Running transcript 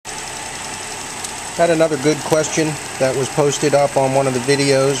Had another good question that was posted up on one of the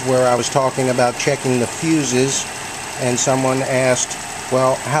videos where I was talking about checking the fuses, and someone asked,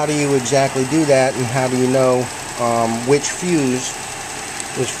 well, how do you exactly do that, and how do you know which fuse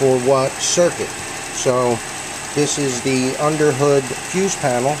is for what circuit? So this is the underhood fuse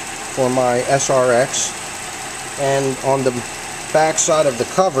panel for my SRX, and on the back side of the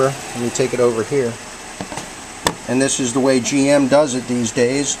cover, let me take it over here, and this is the way GM does it these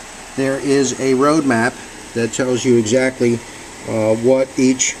days. There is a road map that tells you exactly what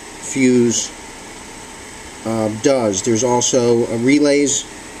each fuse does. There's also relays,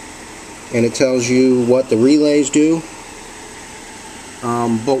 and it tells you what the relays do.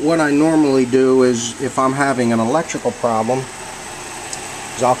 But what I normally do is, if I'm having an electrical problem,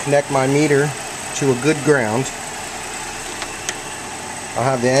 is I'll connect my meter to a good ground. I'll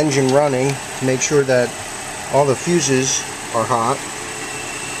have the engine running to make sure that all the fuses are hot.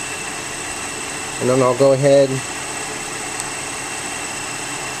 And then I'll go ahead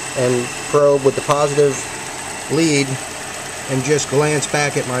and probe with the positive lead and just glance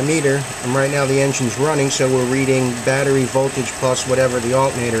back at my meter. And right now the engine's running, so we're reading battery voltage plus whatever the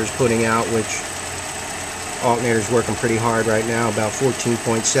alternator is putting out, which alternator's working pretty hard right now. About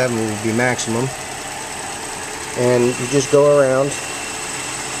 14.7 will be maximum. And you just go around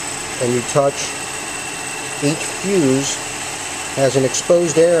and you touch each fuse. Has an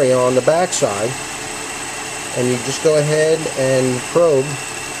exposed area on the back side, and you just go ahead and probe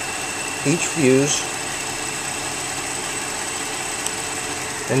each fuse,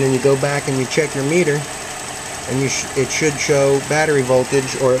 and then you go back and you check your meter, and it should show battery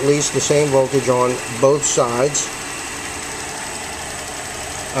voltage, or at least the same voltage on both sides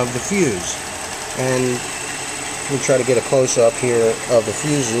of the fuse. And let me try to get a close-up here of the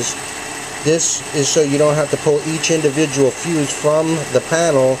fuses. This is so you don't have to pull each individual fuse from the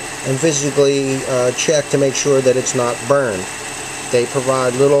panel and physically check to make sure that it's not burned. They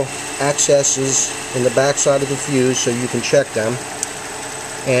provide little accesses in the back side of the fuse so you can check them.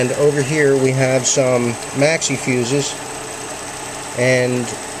 And over here we have some maxi fuses, and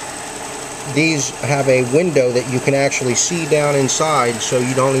these have a window that you can actually see down inside, so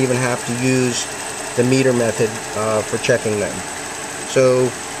you don't even have to use the meter method for checking them.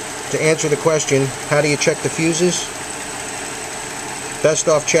 So to answer the question, how do you check the fuses? Best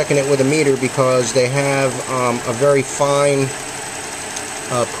off checking it with a meter, because they have a very fine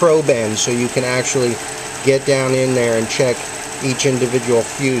probe end, so you can actually get down in there and check each individual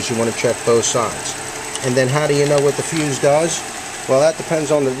fuse. You want to check both sides. And then how do you know what the fuse does? Well, that depends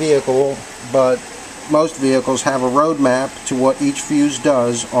on the vehicle, but most vehicles have a road map to what each fuse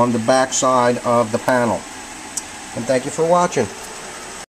does on the back side of the panel. And thank you for watching.